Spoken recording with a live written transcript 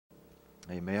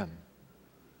Amen.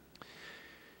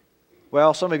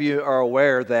 Well, some of you are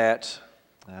aware that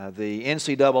the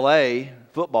NCAA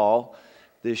football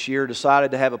this year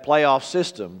decided to have a playoff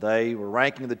system. They were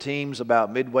ranking the teams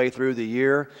about midway through the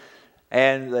year,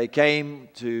 and they came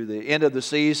to the end of the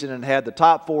season and had the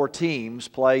top 4 teams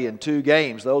play in 2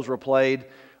 games. Those were played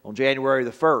on January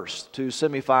the 1st, 2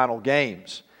 semifinal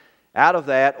games. Out of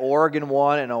that, Oregon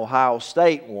won and Ohio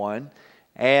State won,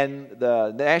 and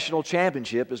the national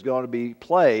championship is going to be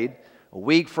played a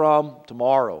week from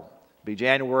tomorrow. It'll be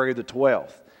January the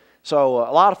 12th. So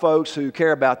a lot of folks who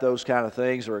care about those kind of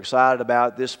things are excited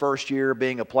about this first year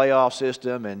being a playoff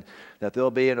system and that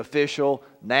there'll be an official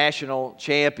national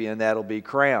champion that'll be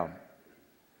crowned.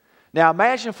 Now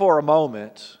imagine for a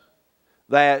moment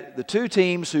that the 2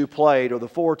 teams who played, or the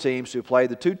 4 teams who played,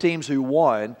 the 2 teams who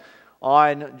won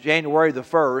on January the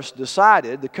 1st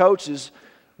decided, the coaches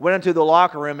went into the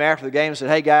locker room after the game and said,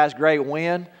 "Hey guys, great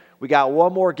win. We got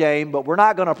one more game, but we're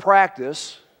not going to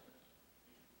practice.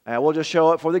 And we'll just show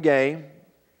up for the game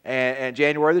and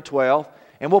January the 12th,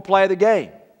 and we'll play the game."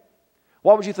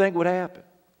 What would you think would happen?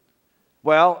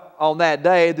 Well, on that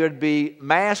day, there'd be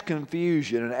mass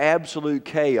confusion and absolute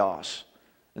chaos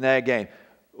in that game.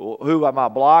 Who am I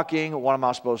blocking? What am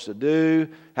I supposed to do?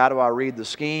 How do I read the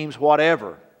schemes?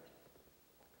 Whatever.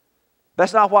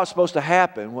 That's not what's supposed to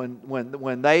happen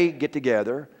when they get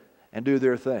together and do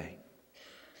their thing.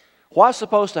 What's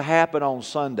supposed to happen on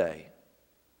Sunday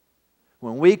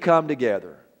when we come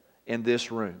together in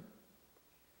this room?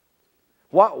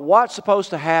 What's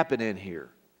supposed to happen in here?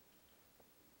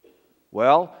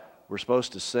 Well, we're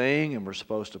supposed to sing and we're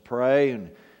supposed to pray and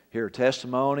hear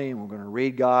testimony and we're going to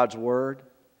read God's Word.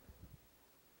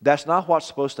 That's not what's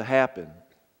supposed to happen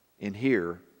in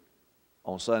here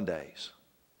on Sundays.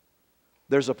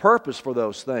 There's a purpose for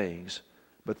those things,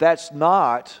 but that's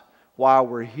not why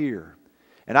we're here.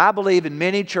 And I believe in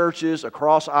many churches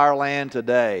across our land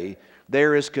today,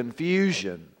 there is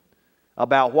confusion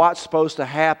about what's supposed to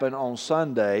happen on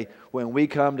Sunday when we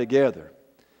come together.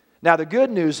 Now, the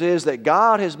good news is that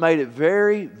God has made it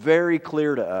very, very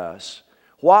clear to us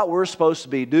what we're supposed to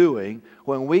be doing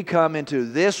when we come into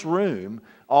this room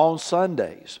on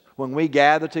Sundays, when we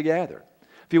gather together.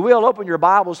 If you will, open your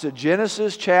Bibles to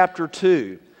Genesis chapter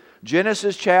 2.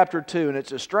 Genesis chapter 2, and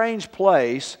it's a strange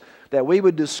place that we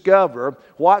would discover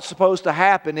what's supposed to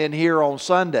happen in here on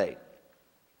Sunday.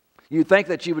 You'd think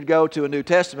that you would go to a New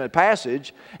Testament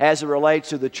passage as it relates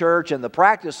to the church and the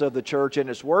practice of the church and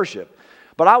its worship.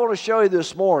 But I want to show you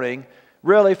this morning,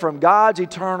 really from God's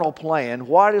eternal plan,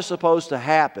 what is supposed to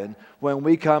happen when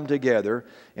we come together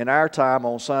in our time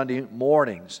on Sunday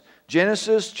mornings.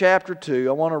 Genesis chapter 2,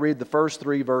 I want to read the first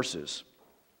 3 verses.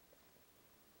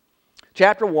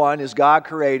 Chapter 1 is God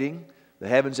creating the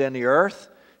heavens and the earth.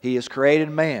 He has created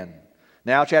man.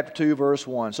 Now chapter 2 verse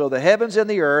 1. So the heavens and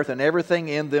the earth and everything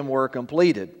in them were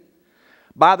completed.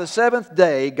 By the 7th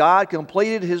day God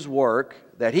completed His work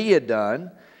that He had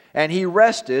done, and He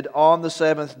rested on the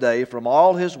 7th day from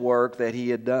all His work that He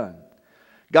had done.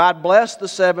 God blessed the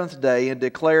 7th day and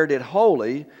declared it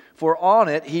holy, for on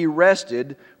it He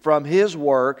rested from His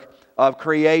work of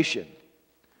creation.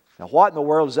 Now what in the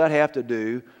world does that have to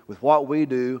do with what we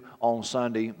do on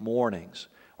Sunday mornings?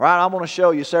 All right, I'm going to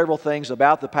show you several things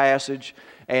about the passage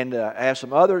and have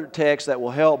some other texts that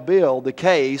will help build the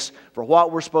case for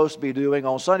what we're supposed to be doing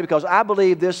on Sunday, because I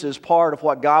believe this is part of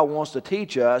what God wants to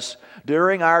teach us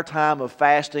during our time of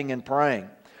fasting and praying.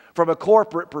 From a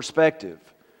corporate perspective,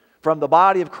 from the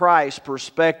body of Christ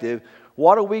perspective,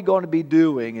 what are we going to be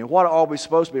doing and what are we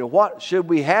supposed to be doing? What should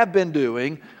we have been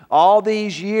doing all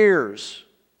these years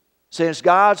since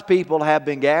God's people have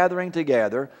been gathering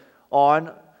together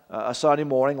on a Sunday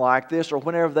morning like this, or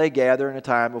whenever they gather in a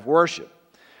time of worship?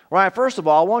 Right, first of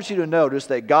all, I want you to notice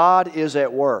that God is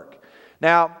at work.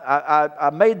 Now,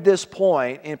 I made this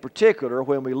point in particular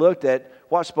when we looked at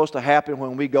what's supposed to happen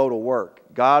when we go to work.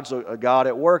 God's a God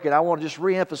at work, and I want to just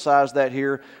reemphasize that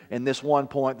here in this one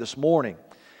point this morning.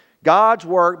 God's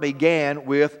work began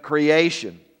with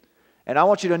creation. And I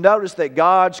want you to notice that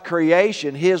God's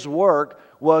creation, His work,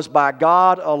 was by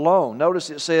God alone. Notice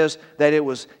it says that it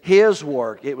was His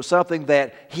work. It was something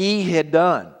that He had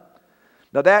done.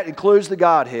 Now that includes the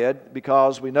Godhead,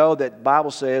 because we know that the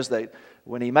Bible says that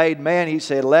when He made man, He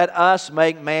said, "Let us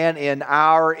make man in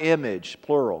our image,"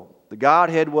 plural. The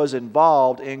Godhead was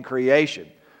involved in creation.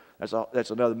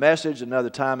 That's another message, another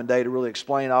time and day to really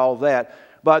explain all of that.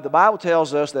 But the Bible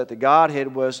tells us that the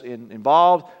Godhead was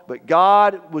involved, but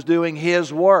God was doing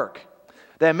His work.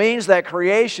 That means that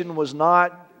creation was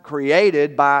not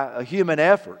created by a human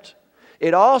effort.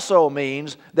 It also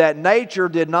means that nature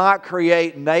did not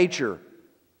create nature.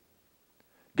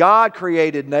 God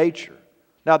created nature.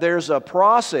 Now, there's a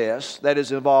process that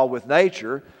is involved with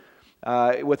nature,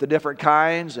 with the different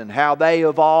kinds and how they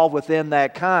evolve within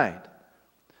that kind.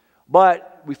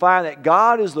 But we find that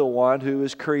God is the one who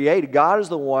is created. God is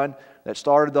the one that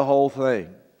started the whole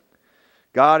thing.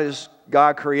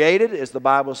 God created, as the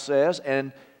Bible says,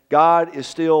 and God is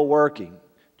still working.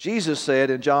 Jesus said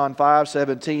in John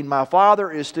 5:17, "My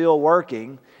Father is still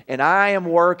working, and I am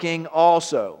working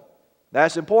also."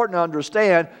 That's important to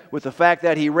understand with the fact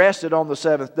that He rested on the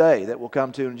seventh day, that we'll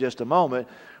come to in just a moment.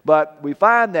 But we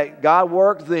find that God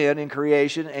worked then in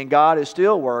creation, and God is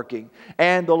still working,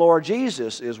 and the Lord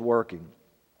Jesus is working.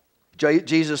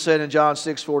 Jesus said in John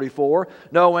 6:44,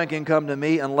 "No one can come to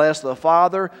me unless the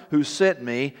Father who sent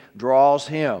me draws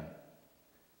him."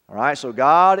 All right, so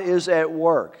God is at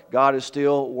work. God is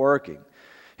still working.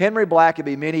 Henry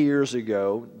Blackaby, many years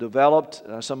ago, developed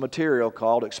some material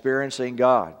called Experiencing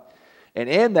God. And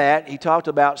in that, he talked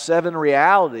about 7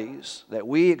 realities that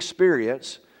we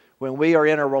experience when we are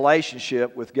in a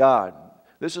relationship with God.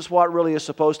 This is what really is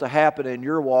supposed to happen in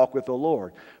your walk with the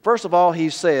Lord. First of all, he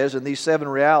says in these 7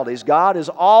 realities, God is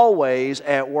always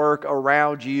at work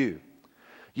around you.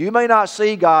 You may not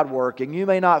see God working. You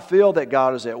may not feel that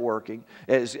God is at work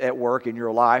in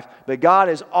your life, but God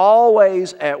is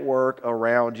always at work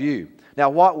around you. Now,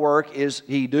 what work is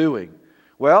He doing?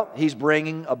 Well, He's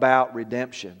bringing about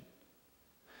redemption.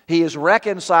 He is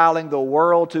reconciling the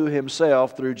world to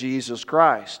Himself through Jesus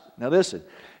Christ. Now listen,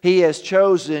 He has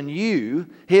chosen you,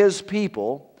 His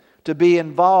people, to be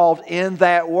involved in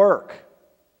that work.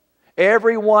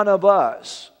 Every one of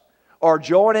us are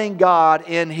joining God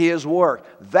in His work.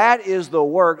 That is the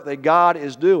work that God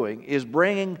is doing, is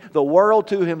bringing the world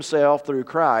to Himself through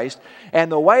Christ.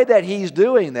 And the way that He's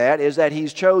doing that is that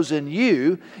He's chosen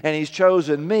you and He's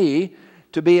chosen me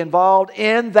to be involved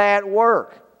in that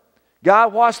work.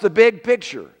 God, what's the big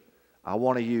picture? I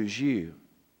want to use you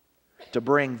to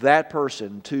bring that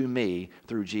person to me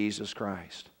through Jesus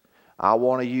Christ. I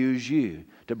want to use you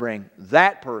to bring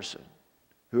that person,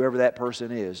 whoever that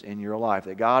person is in your life,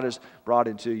 that God has brought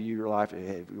into your life,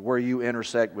 where you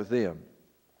intersect with them.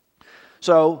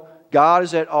 So, God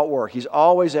is at work. He's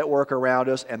always at work around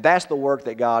us, and that's the work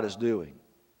that God is doing.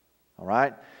 All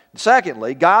right?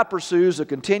 Secondly, God pursues a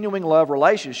continuing love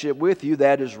relationship with you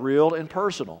that is real and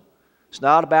personal. It's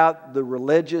not about the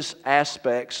religious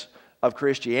aspects of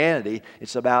Christianity.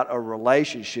 It's about a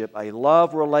relationship, a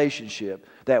love relationship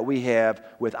that we have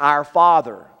with our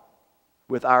Father,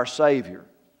 with our Savior.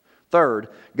 Third,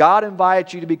 God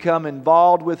invites you to become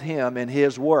involved with Him in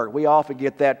His work. We often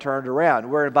get that turned around.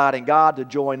 We're inviting God to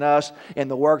join us in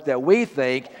the work that we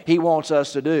think He wants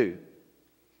us to do.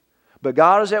 But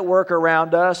God is at work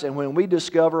around us, and when we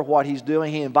discover what He's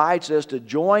doing, He invites us to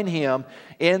join Him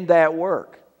in that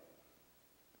work.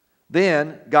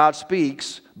 Then God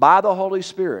speaks by the Holy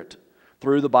Spirit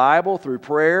through the Bible, through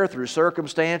prayer, through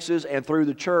circumstances, and through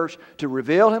the church to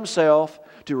reveal Himself,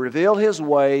 to reveal His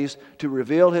ways, to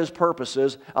reveal His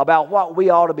purposes about what we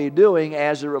ought to be doing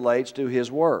as it relates to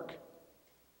His work.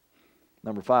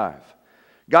 Number 5,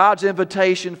 God's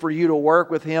invitation for you to work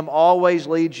with Him always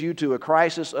leads you to a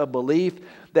crisis of belief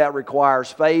that requires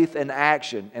faith and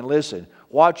action. And listen,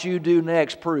 what you do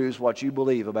next proves what you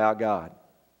believe about God.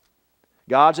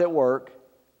 God's at work.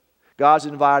 God's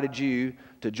invited you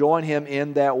to join Him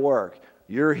in that work.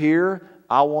 You're here.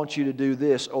 I want you to do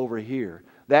this over here.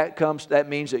 That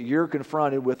means that you're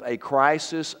confronted with a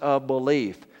crisis of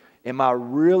belief. Am I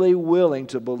really willing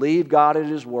to believe God at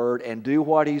His Word and do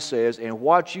what He says? And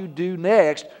what you do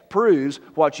next proves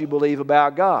what you believe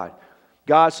about God.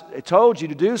 God told you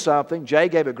to do something. Jay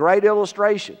gave a great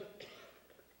illustration.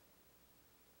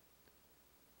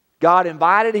 God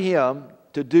invited him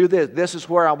to do this. This is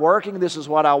where I'm working. This is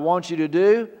what I want you to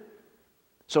do.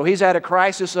 So he's at a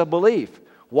crisis of belief.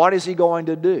 What is he going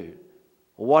to do?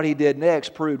 Well, what he did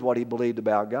next proved what he believed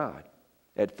about God.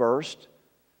 At first,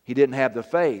 he didn't have the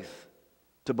faith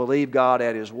to believe God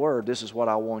at His Word. This is what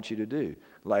I want you to do.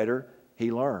 Later,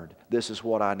 he learned, this is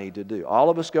what I need to do. All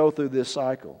of us go through this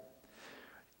cycle.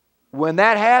 When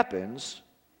that happens,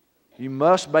 you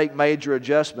must make major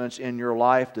adjustments in your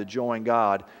life to join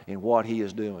God in what He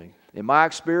is doing. In my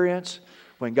experience,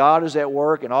 when God is at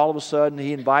work and all of a sudden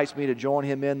He invites me to join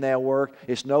Him in that work,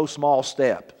 it's no small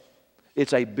step.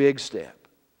 It's a big step.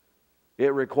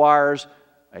 It requires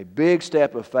a big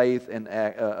step of faith and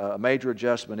a major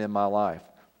adjustment in my life.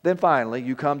 Then finally,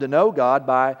 you come to know God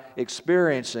by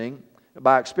experience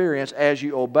as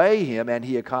you obey Him and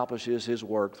He accomplishes His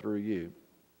work through you.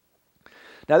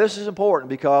 Now this is important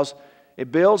because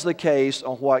it builds the case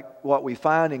on what we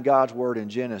find in God's Word in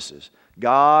Genesis.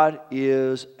 God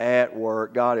is at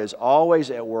work. God is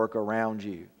always at work around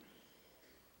you.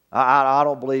 I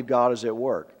don't believe God is at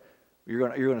work. You're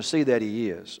going to see that He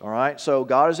is. All right? So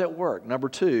God is at work. Number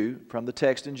 2, from the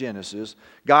text in Genesis,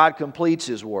 God completes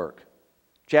His work.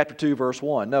 Chapter 2, verse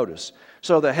 1, notice.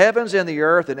 So the heavens and the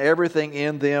earth and everything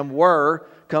in them were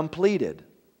completed.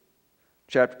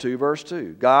 Chapter 2, verse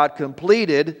 2, God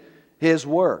completed His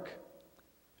work.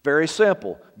 Very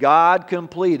simple. God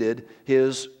completed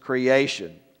His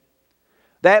creation.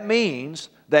 That means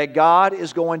that God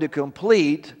is going to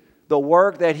complete the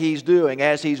work that He's doing.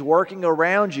 As He's working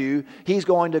around you, He's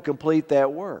going to complete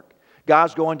that work.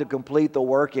 God's going to complete the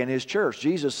work in His church.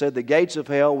 Jesus said the gates of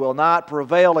hell will not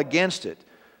prevail against it.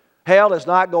 Hell is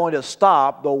not going to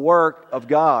stop the work of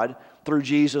God through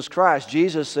Jesus Christ.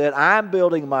 Jesus said, I'm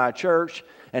building my church,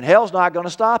 and hell's not going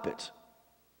to stop it.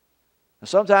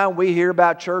 Sometimes we hear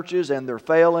about churches and they're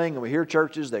failing, and we hear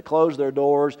churches that close their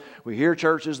doors. We hear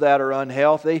churches that are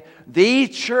unhealthy. The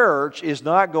church is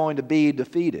not going to be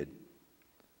defeated.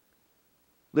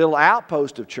 Little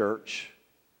outpost of church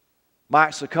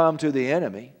might succumb to the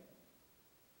enemy,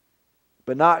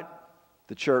 but not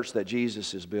the church that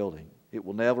Jesus is building. It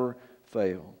will never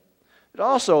fail. It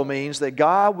also means that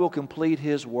God will complete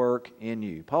His work in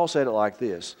you. Paul said it like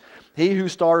this: He who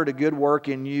started a good work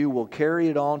in you will carry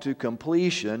it on to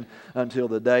completion until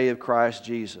the day of Christ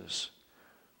Jesus.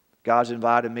 God's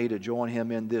invited me to join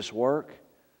Him in this work.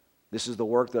 This is the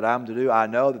work that I'm to do. I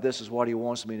know that this is what He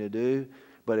wants me to do,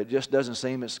 but it just doesn't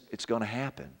seem it's going to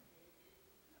happen.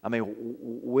 I mean,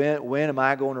 when am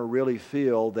I going to really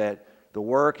feel that the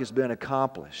work has been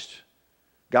accomplished?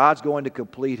 God's going to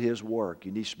complete His work.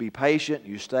 You need to be patient.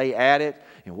 You stay at it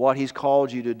in what He's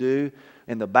called you to do.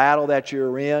 In the battle that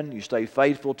you're in, you stay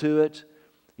faithful to it.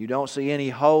 You don't see any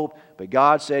hope, but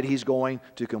God said He's going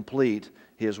to complete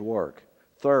His work.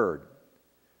 Third,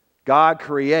 God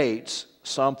creates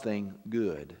something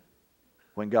good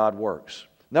when God works.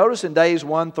 Notice in days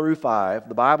 1 through 5,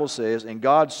 the Bible says, and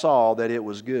God saw that it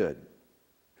was good.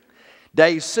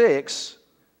 Day 6,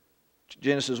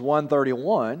 Genesis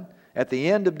 1:31, at the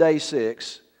end of day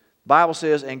 6, the Bible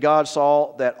says, and God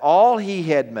saw that all He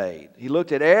had made, He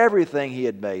looked at everything He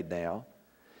had made now,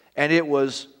 and it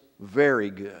was very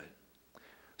good.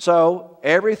 So,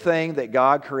 everything that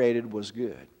God created was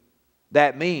good.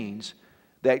 That means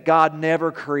that God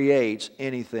never creates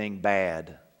anything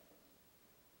bad.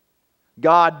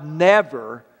 God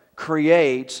never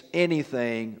creates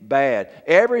anything bad.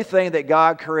 Everything that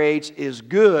God creates is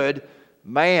good.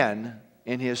 Man,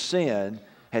 in his sin,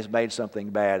 has made something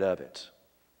bad of it.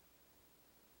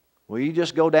 Well, you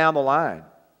just go down the line.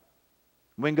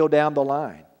 We can go down the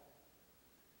line.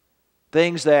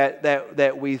 Things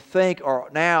that we think are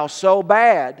now so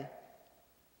bad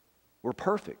were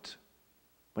perfect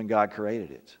when God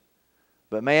created it.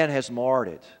 But man has marred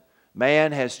it.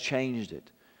 Man has changed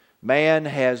it. Man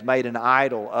has made an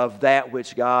idol of that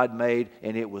which God made,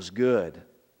 and it was good.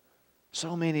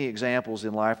 So many examples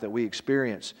in life that we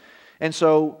experience. And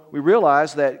so we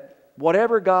realize that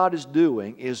whatever God is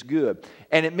doing is good.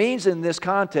 And it means in this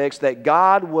context that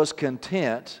God was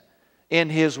content in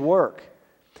His work.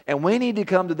 And we need to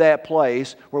come to that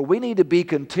place where we need to be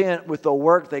content with the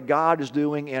work that God is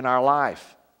doing in our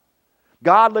life.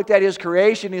 God looked at His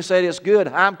creation and He said, it's good.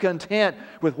 I'm content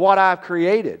with what I've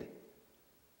created.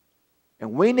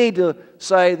 And we need to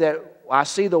say that I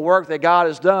see the work that God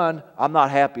has done, I'm not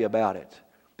happy about it.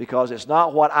 Because it's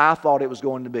not what I thought it was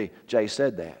going to be. Jay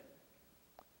said that.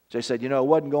 Jay said, it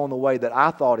wasn't going the way that I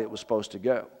thought it was supposed to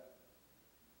go.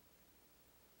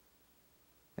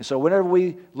 And so whenever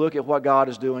we look at what God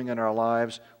is doing in our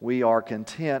lives, we are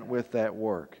content with that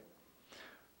work.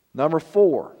 Number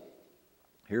 4,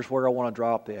 here's where I want to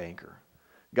drop the anchor.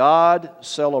 God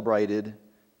celebrated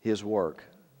His work.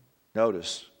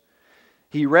 Notice,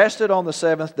 He rested on the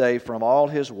 7th day from all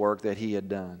His work that He had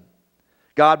done.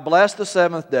 God blessed the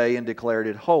 7th day and declared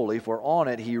it holy, for on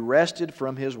it He rested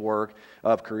from His work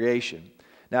of creation.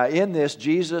 Now in this,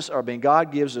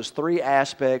 God gives us 3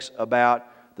 aspects about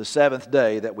the 7th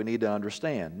day that we need to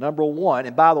understand. Number 1,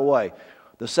 and by the way,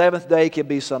 the 7th day can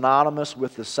be synonymous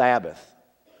with the Sabbath.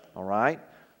 All right?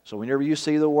 So whenever you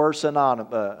see the word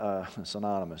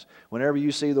synonymous, whenever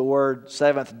you see the word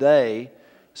 7th day,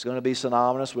 it's going to be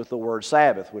synonymous with the word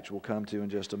Sabbath, which we'll come to in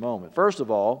just a moment. First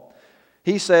of all,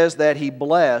 He says that He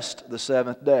blessed the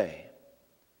 7th day.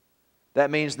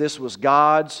 That means this was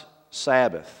God's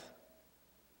Sabbath.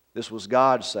 This was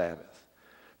God's Sabbath.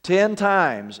 10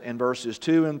 times in verses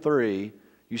 2 and 3,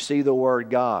 you see the word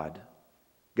God.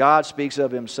 God speaks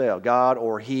of Himself. God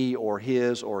or He or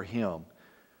His or Him.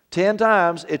 10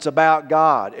 times it's about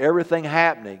God, everything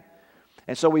happening.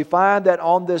 And so we find that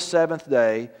on this seventh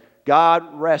day,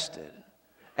 God rested.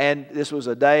 And this was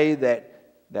a day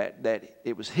that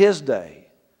it was His day.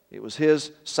 It was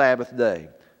His Sabbath day.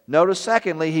 Notice,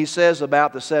 secondly, He says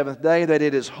about the seventh day that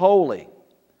it is holy.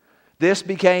 This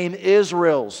became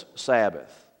Israel's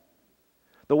Sabbath.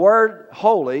 The word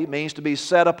holy means to be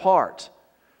set apart,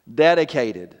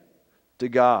 dedicated to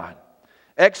God.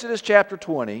 Exodus chapter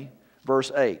 20,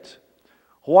 verse 8.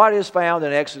 What is found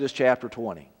in Exodus chapter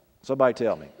 20? Somebody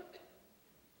tell me.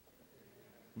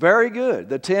 Very good.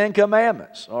 The 10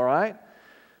 Commandments, all right?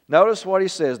 Notice what he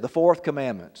says, the fourth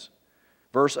commandment.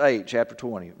 Verse 8, chapter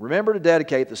 20. Remember to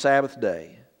dedicate the Sabbath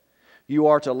day. You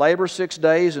are to labor 6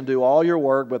 days and do all your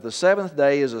work, but the seventh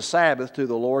day is a Sabbath to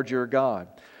the Lord your God.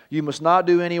 You must not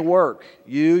do any work,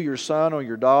 you, your son or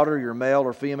your daughter, your male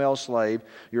or female slave,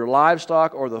 your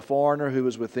livestock, or the foreigner who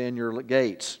is within your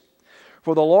gates.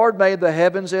 For the Lord made the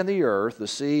heavens and the earth, the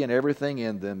sea and everything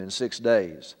in them, in 6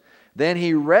 days. Then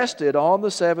He rested on the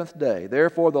seventh day.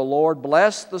 Therefore the Lord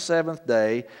blessed the seventh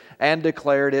day and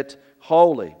declared it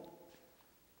holy.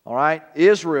 All right?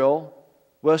 Israel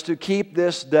was to keep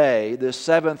this day, this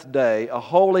seventh day, a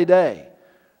holy day.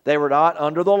 They were not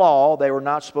under the law. They were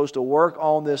not supposed to work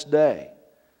on this day.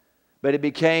 But it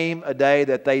became a day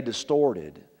that they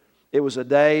distorted. It was a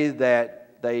day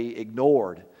that they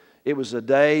ignored. It was a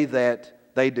day that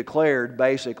they declared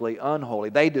basically unholy.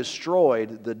 They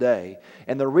destroyed the day.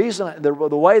 And the reason, the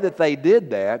way that they did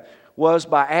that was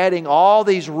by adding all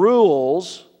these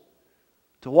rules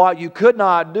to what you could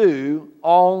not do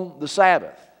on the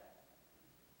Sabbath.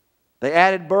 They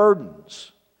added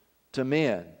burdens to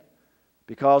men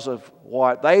because of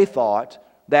what they thought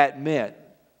that meant,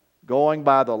 going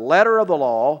by the letter of the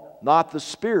law, not the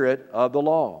spirit of the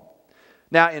law.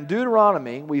 Now, in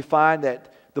Deuteronomy, we find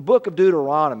that the book of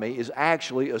Deuteronomy is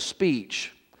actually a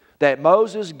speech that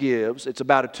Moses gives. It's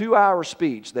about a 2-hour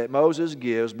speech that Moses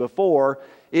gives before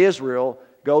Israel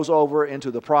goes over into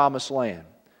the Promised Land.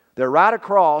 They're right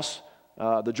across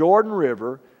the Jordan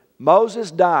River. Moses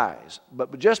dies,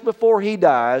 but just before he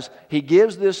dies, he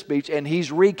gives this speech and he's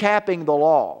recapping the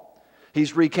law.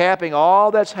 He's recapping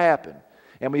all that's happened.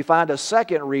 And we find a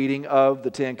second reading of the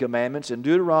 10 Commandments in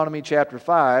Deuteronomy chapter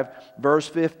 5, verse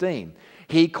 15.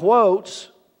 He quotes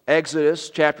Exodus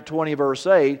chapter 20, verse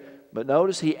 8, but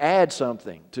notice he adds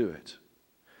something to it.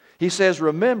 He says,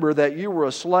 "Remember that you were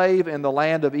a slave in the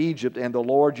land of Egypt, and the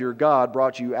Lord your God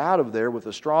brought you out of there with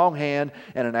a strong hand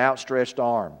and an outstretched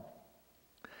arm.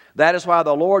 That is why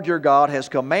the Lord your God has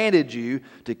commanded you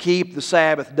to keep the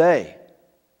Sabbath day."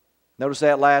 Notice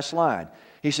that last line.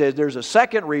 He says there's a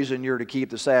second reason you're to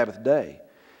keep the Sabbath day.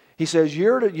 He says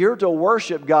you're to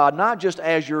worship God not just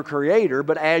as your Creator,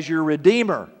 but as your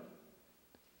Redeemer.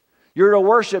 You're to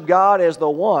worship God as the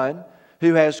one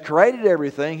who has created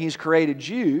everything. He's created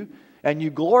you, and you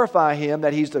glorify Him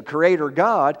that He's the Creator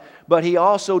God, but He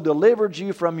also delivered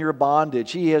you from your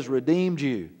bondage. He has redeemed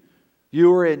you. You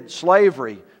were in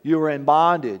slavery. You were in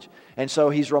bondage. And so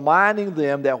He's reminding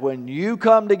them that when you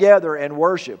come together and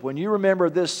worship, when you remember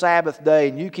this Sabbath day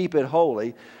and you keep it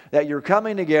holy, that you're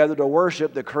coming together to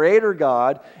worship the Creator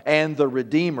God and the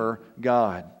Redeemer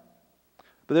God.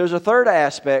 But there's a third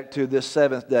aspect to this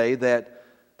seventh day that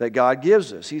God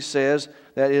gives us. He says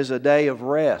that it is a day of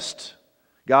rest.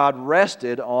 God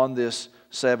rested on this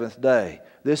seventh day.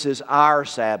 This is our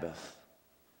Sabbath.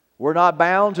 We're not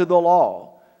bound to the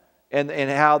law and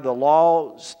how the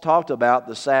law talked about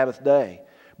the Sabbath day.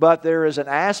 But there is an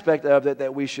aspect of it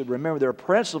that we should remember. There are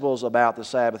principles about the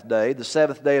Sabbath day, the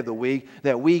seventh day of the week,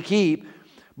 that we keep.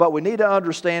 But we need to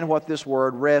understand what this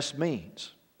word rest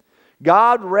means.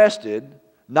 God rested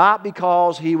not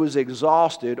because He was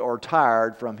exhausted or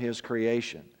tired from His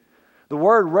creation. The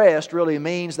word rest really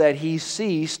means that He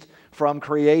ceased from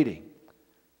creating.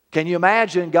 Can you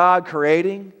imagine God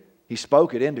creating? He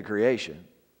spoke it into creation.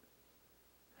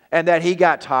 And that He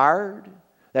got tired,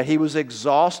 that He was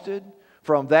exhausted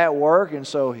from that work, and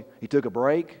so He took a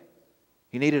break.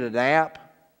 He needed a nap.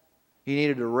 He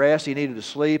needed to rest. He needed to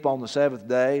sleep on the seventh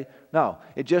day. No,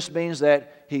 it just means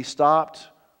that He stopped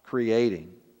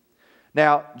creating.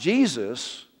 Now,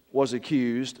 Jesus was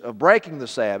accused of breaking the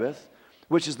Sabbath,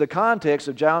 which is the context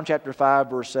of John chapter 5,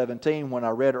 verse 17, when I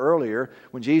read earlier,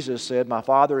 when Jesus said, "My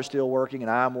Father is still working and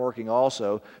I am working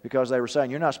also," because they were saying,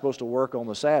 you're not supposed to work on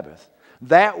the Sabbath.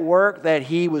 That work that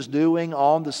He was doing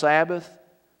on the Sabbath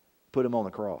put Him on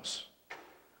the cross,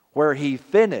 where He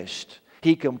finished,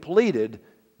 He completed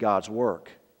God's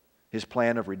work, His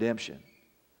plan of redemption.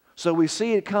 So we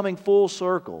see it coming full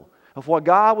circle of what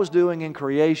God was doing in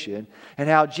creation and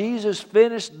how Jesus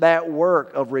finished that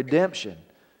work of redemption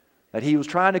that He was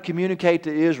trying to communicate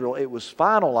to Israel, it was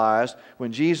finalized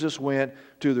when Jesus went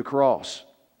to the cross.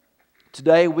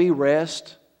 Today we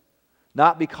rest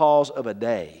not because of a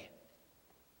day.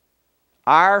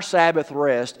 Our Sabbath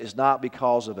rest is not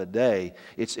because of a day.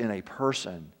 It's in a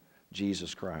person,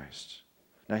 Jesus Christ.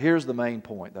 Now here's the main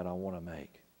point that I want to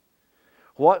make.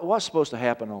 What's supposed to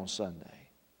happen on Sunday?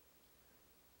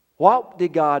 What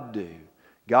did God do?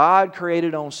 God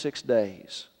created on 6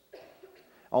 days.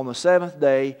 On the seventh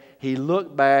day, He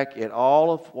looked back at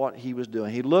all of what He was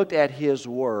doing. He looked at His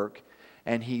work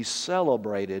and He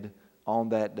celebrated on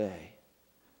that day.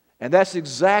 And that's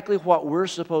exactly what we're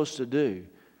supposed to do.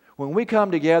 When we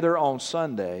come together on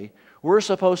Sunday, we're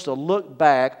supposed to look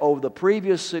back over the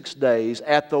previous 6 days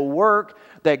at the work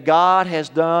that God has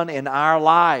done in our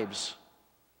lives.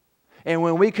 And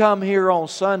when we come here on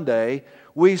Sunday,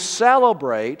 we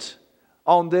celebrate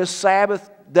on this Sabbath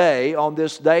day, on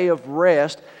this day of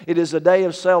rest. It is a day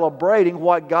of celebrating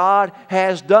what God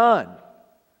has done.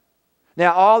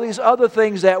 Now, all these other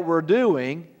things that we're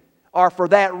doing are for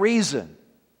that reason.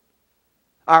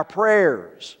 Our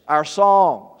prayers, our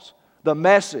songs, the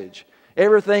message,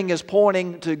 everything is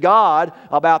pointing to God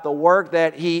about the work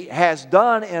that He has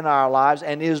done in our lives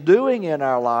and is doing in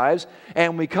our lives,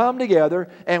 and we come together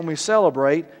and we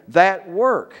celebrate that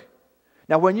work.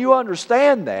 Now, when you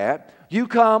understand that, you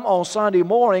come on Sunday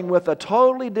morning with a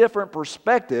totally different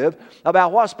perspective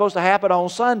about what's supposed to happen on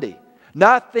Sunday.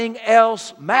 Nothing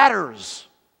else matters.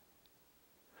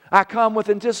 I come with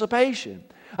anticipation.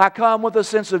 I come with a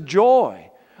sense of joy.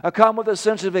 I come with a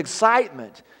sense of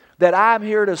excitement that I'm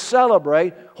here to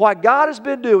celebrate what God has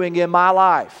been doing in my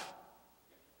life.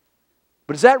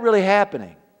 But is that really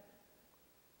happening?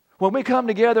 When we come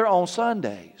together on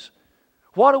Sundays,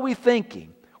 what are we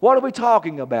thinking? What are we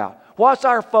talking about? What's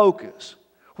our focus?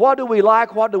 What do we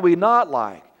like? What do we not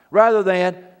like? Rather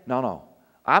than, no,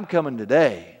 I'm coming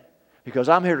today because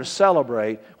I'm here to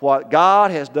celebrate what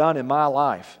God has done in my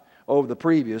life over the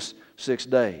previous 6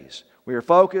 days. We are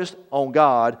focused on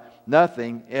God,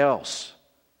 nothing else.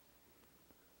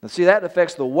 Now see, that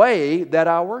affects the way that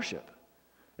I worship.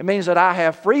 It means that I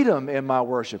have freedom in my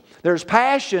worship. There's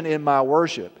passion in my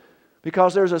worship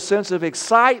because there's a sense of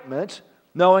excitement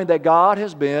knowing that God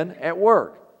has been at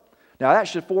work. Now that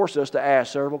should force us to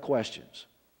ask several questions.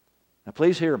 Now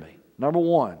please hear me. Number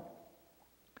one,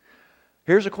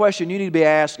 here's a question you need to be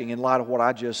asking in light of what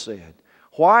I just said.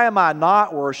 Why am I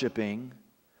not worshiping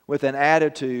with an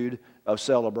attitude of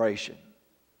celebration?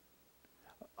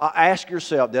 Ask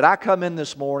yourself, did I come in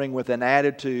this morning with an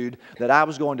attitude that I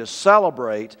was going to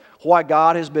celebrate what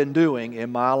God has been doing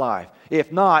in my life?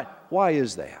 If not, why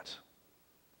is that?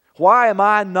 Why am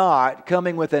I not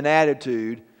coming with an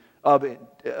attitude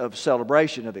of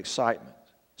celebration, of excitement?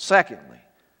 Secondly,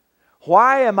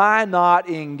 why am I not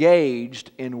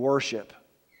engaged in worship?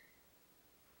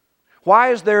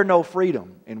 Why is there no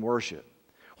freedom in worship?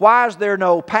 Why is there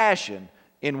no passion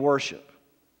in worship?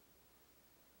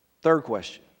 Third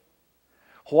question,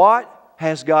 what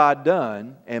has God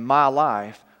done in my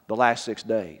life the last 6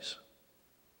 days?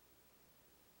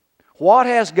 What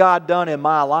has God done in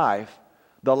my life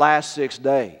the last 6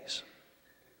 days?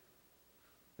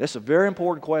 That's a very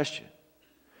important question.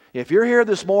 If you're here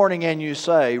this morning and you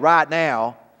say, right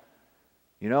now,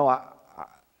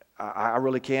 I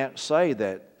really can't say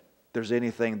that there's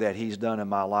anything that He's done in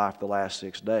my life the last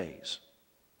 6 days.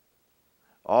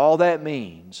 All that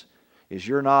means is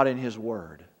you're not in His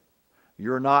Word.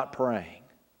 You're not praying.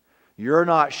 You're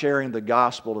not sharing the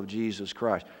gospel of Jesus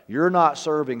Christ. You're not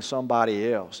serving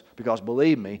somebody else. Because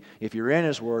believe me, if you're in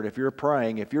His Word, if you're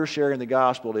praying, if you're sharing the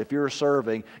gospel, if you're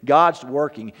serving, God's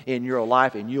working in your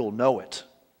life and you'll know it.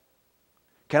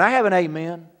 Can I have an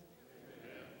amen?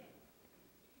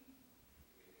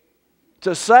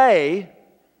 To say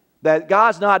that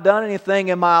God's not done anything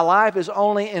in my life is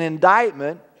only an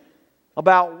indictment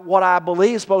about what I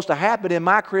believe is supposed to happen in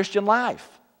my Christian life.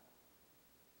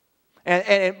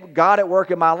 And God at work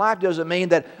in my life doesn't mean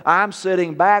that I'm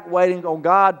sitting back waiting on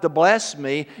God to bless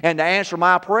me and to answer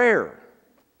my prayer.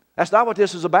 That's not what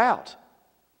this is about.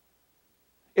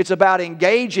 It's about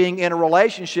engaging in a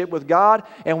relationship with God,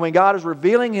 and when God is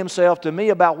revealing Himself to me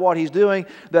about what He's doing,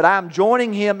 that I'm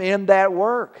joining Him in that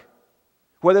work.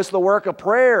 Whether it's the work of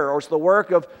prayer, or it's the work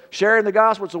of sharing the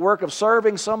gospel, it's the work of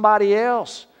serving somebody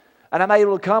else. And I'm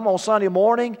able to come on Sunday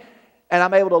morning, and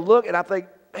I'm able to look, and I think,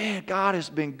 man, God has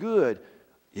been good.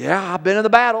 Yeah, I've been in the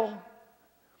battle.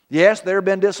 Yes, there have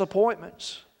been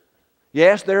disappointments.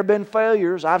 Yes, there have been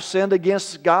failures. I've sinned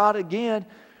against God again,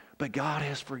 but God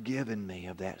has forgiven me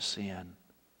of that sin.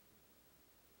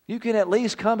 You can at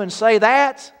least come and say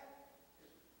that.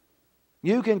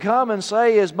 You can come and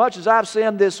say, as much as I've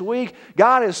sinned this week,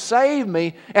 God has saved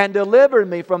me and delivered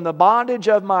me from the bondage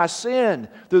of my sin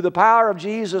through the power of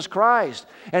Jesus Christ.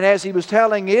 And as He was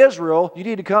telling Israel, you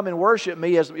need to come and worship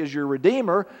me as your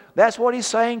Redeemer, that's what He's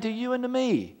saying to you and to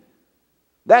me.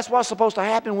 That's what's supposed to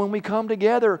happen when we come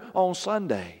together on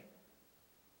Sunday.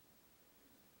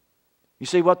 You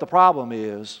see, what the problem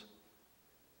is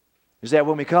that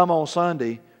when we come on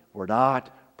Sunday, we're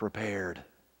not prepared.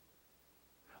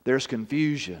 There's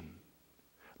confusion.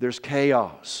 There's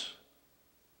chaos.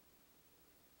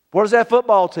 What does that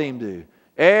football team do?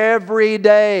 Every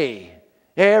day,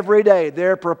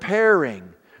 they're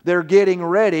preparing. They're getting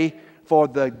ready for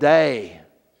the day.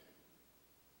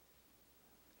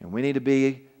 And we need to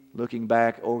be looking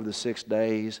back over the 6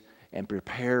 days and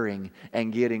preparing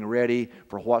and getting ready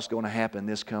for what's going to happen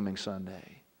this coming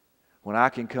Sunday. When I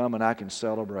can come and I can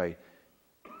celebrate.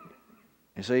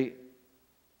 You see,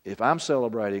 if I'm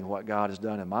celebrating what God has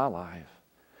done in my life,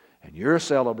 and you're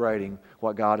celebrating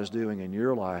what God is doing in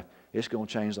your life, it's going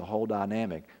to change the whole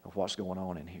dynamic of what's going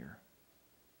on in here.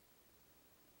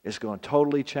 It's going to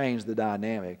totally change the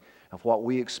dynamic of what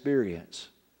we experience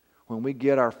when we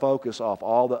get our focus off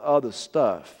all the other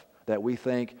stuff that we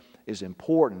think is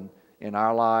important in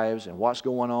our lives and what's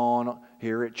going on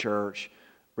here at church,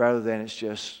 rather than it's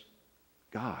just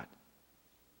God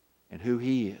and who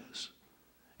He is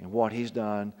and what He's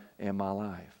done in my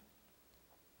life.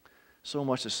 So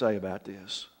much to say about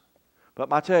this.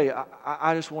 But I tell you,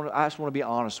 I just want to be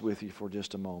honest with you for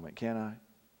just a moment, can I?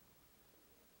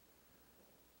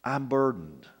 I'm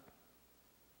burdened.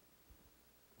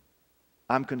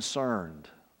 I'm concerned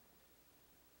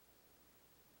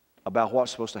about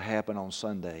what's supposed to happen on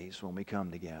Sundays when we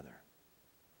come together.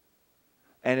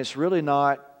 And it's really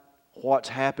not what's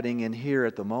happening in here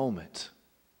at the moment.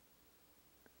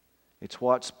 It's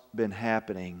what's been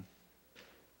happening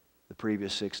the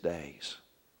previous 6 days.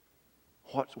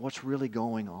 What's really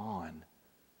going on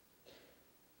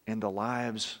in the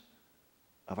lives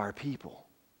of our people?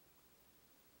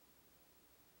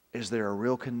 Is there a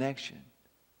real connection?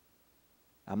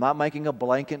 I'm not making a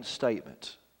blanket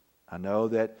statement. I know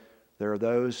that there are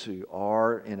those who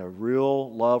are in a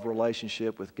real love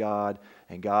relationship with God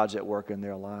and God's at work in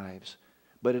their lives.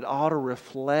 But it ought to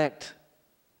reflect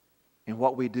in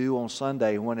what we do on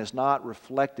Sunday when it's not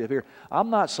reflective here.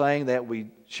 I'm not saying that we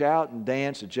shout and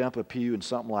dance and jump a pew and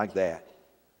something like that.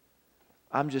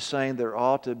 I'm just saying there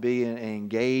ought to be an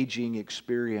engaging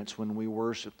experience when we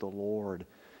worship the Lord.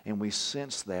 And we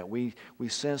sense that. We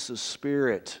sense the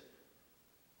Spirit,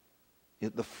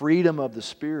 the freedom of the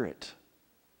Spirit.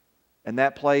 And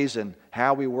that plays in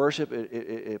how we worship.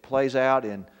 It plays out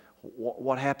in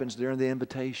what happens during the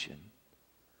invitation.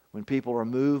 When people are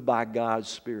moved by God's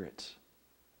Spirit,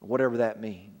 whatever that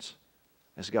means,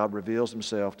 as God reveals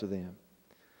Himself to them.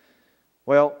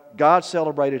 Well, God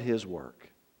celebrated His work.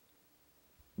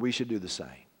 We should do the same.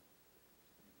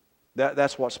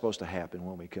 That's what's supposed to happen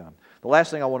when we come. The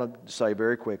last thing I want to say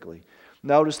very quickly,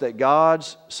 notice that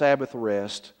God's Sabbath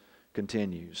rest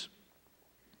continues.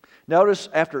 Notice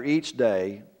after each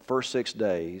day, first 6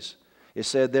 days, it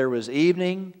said there was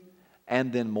evening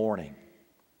and then morning,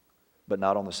 but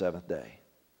not on the seventh day.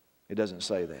 It doesn't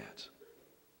say that.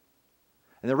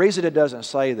 And the reason it doesn't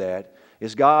say that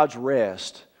is God's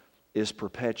rest is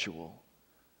perpetual.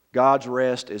 God's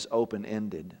rest is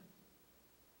open-ended.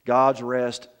 God's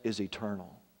rest is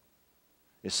eternal.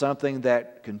 It's something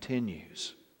that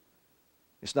continues.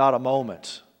 It's not a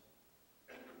moment.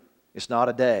 It's not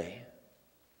a day.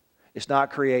 It's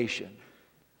not creation.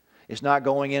 It's not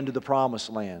going into the promised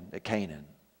land at Canaan.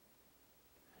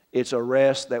 It's a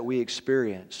rest that we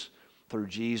experience through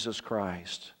Jesus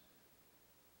Christ.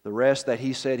 The rest that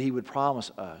He said He would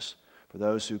promise us for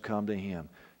those who come to Him.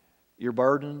 You're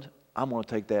burdened? I'm going to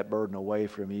take that burden away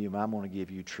from you and I'm going to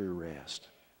give you true rest.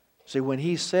 See, when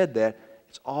He said that,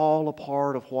 it's all a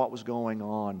part of what was going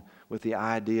on with the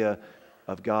idea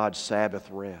of God's Sabbath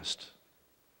rest.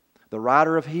 The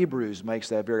writer of Hebrews makes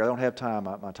that very... I don't have time.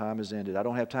 My time is ended. I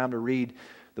don't have time to read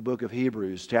the book of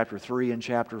Hebrews, chapter 3 and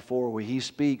chapter 4, where he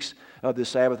speaks of the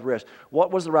Sabbath rest.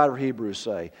 What does the writer of Hebrews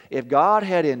say? If God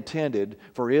had intended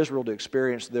for Israel to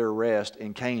experience their rest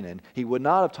in Canaan, He would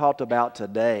not have talked about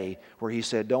today where He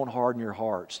said, don't harden your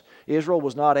hearts. Israel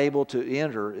was not able to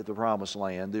enter the promised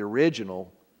land, the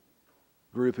original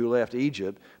group who left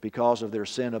Egypt, because of their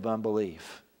sin of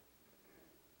unbelief.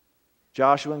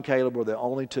 Joshua and Caleb were the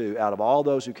only two out of all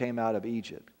those who came out of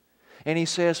Egypt. And He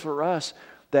says for us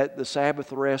that the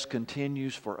Sabbath rest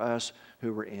continues for us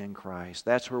who are in Christ.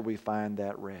 That's where we find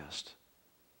that rest.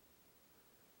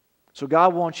 So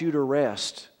God wants you to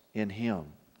rest in Him.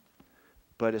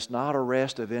 but it's not a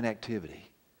rest of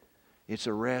inactivity. It's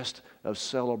a rest of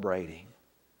celebrating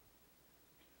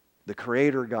the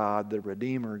Creator God, the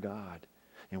Redeemer God,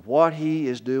 and what He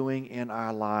is doing in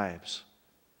our lives.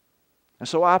 And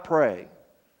so I pray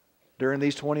during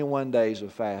these 21 days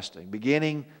of fasting,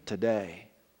 beginning today,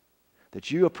 that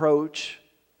you approach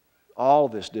all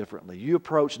of this differently. You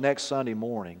approach next Sunday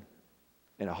morning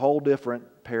in a whole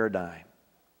different paradigm.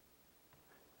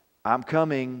 I'm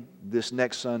coming this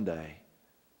next Sunday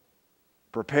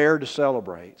prepared to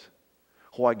celebrate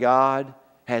what God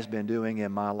has been doing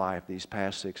in my life these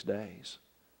past 6 days.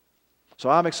 So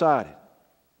I'm excited.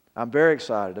 I'm very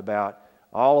excited about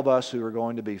all of us who are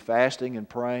going to be fasting and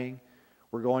praying.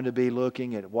 We're going to be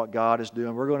looking at what God is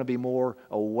doing. We're going to be more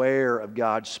aware of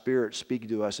God's Spirit speaking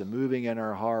to us and moving in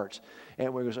our hearts.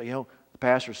 And we're going to say, the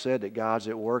pastor said that God's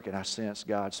at work, and I sense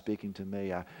God speaking to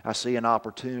me. I see an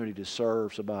opportunity to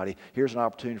serve somebody. Here's an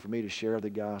opportunity for me to share the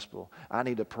gospel. I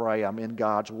need to pray. I'm in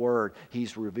God's Word.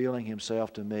 He's revealing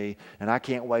Himself to me, and I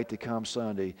can't wait to come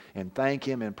Sunday and thank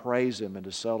Him and praise Him and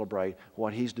to celebrate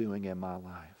what He's doing in my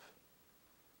life.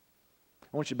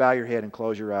 I want you to bow your head and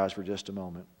close your eyes for just a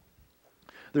moment.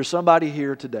 There's somebody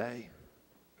here today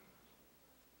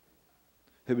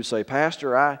who would say,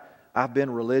 Pastor, I've been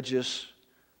religious,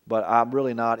 but I'm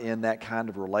really not in that kind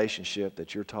of relationship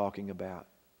that you're talking about.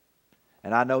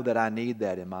 And I know that I need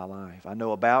that in my life. I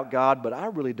know about God, but I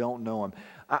really don't know Him.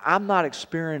 I'm not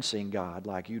experiencing God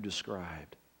like you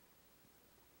described.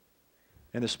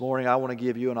 And this morning I want to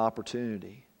give you an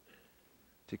opportunity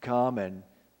to come and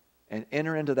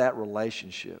enter into that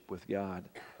relationship with God.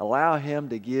 Allow Him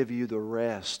to give you the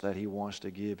rest that He wants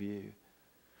to give you.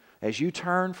 As you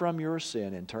turn from your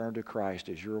sin and turn to Christ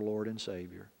as your Lord and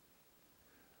Savior.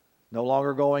 No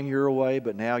longer going your way,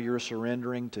 but now you're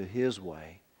surrendering to His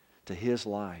way, to His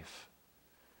life.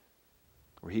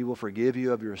 Where He will forgive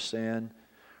you of your sin,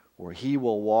 where He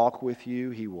will walk with you,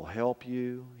 He will help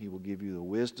you, He will give you the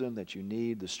wisdom that you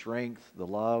need, the strength, the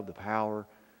love, the power.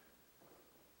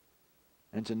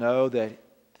 And to know that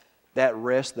that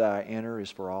rest that I enter is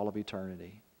for all of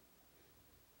eternity.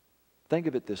 Think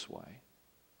of it this way.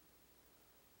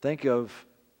 Think of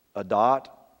a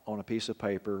dot on a piece of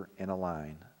paper and a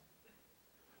line.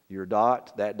 Your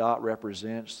dot, that dot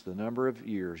represents the number of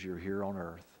years you're here on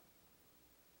earth.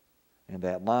 And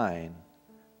that line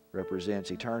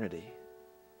represents eternity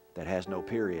that has no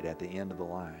period at the end of the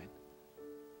line.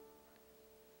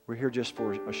 We're here just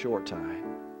for a short time.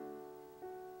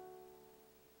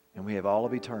 And we have all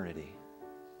of eternity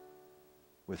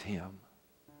with Him.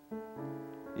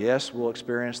 Yes, we'll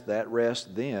experience that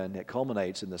rest then. It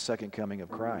culminates in the second coming of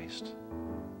Christ.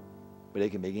 But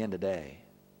it can begin today.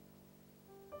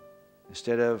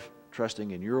 Instead of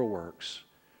trusting in your works,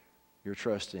 you're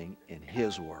trusting in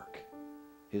His work,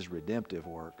 His redemptive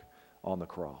work on the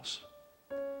cross.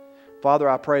 Father,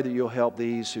 I pray that you'll help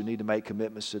these who need to make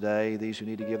commitments today, these who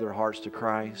need to give their hearts to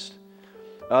Christ.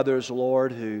 Others,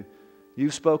 Lord, who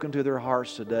you've spoken to their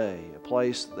hearts today, a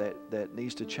place that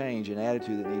needs to change, an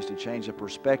attitude that needs to change, a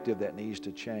perspective that needs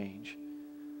to change.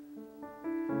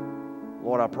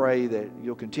 Lord, I pray that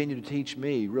you'll continue to teach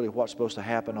me really what's supposed to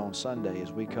happen on Sunday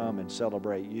as we come and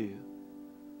celebrate you.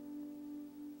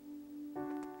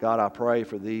 God, I pray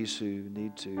for these who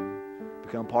need to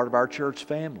become part of our church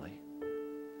family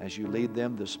as you lead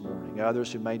them this morning.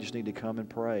 Others who may just need to come and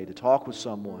pray, to talk with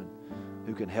someone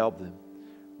who can help them.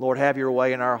 Lord, have your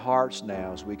way in our hearts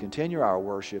now as we continue our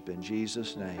worship in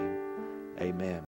Jesus' name. Amen.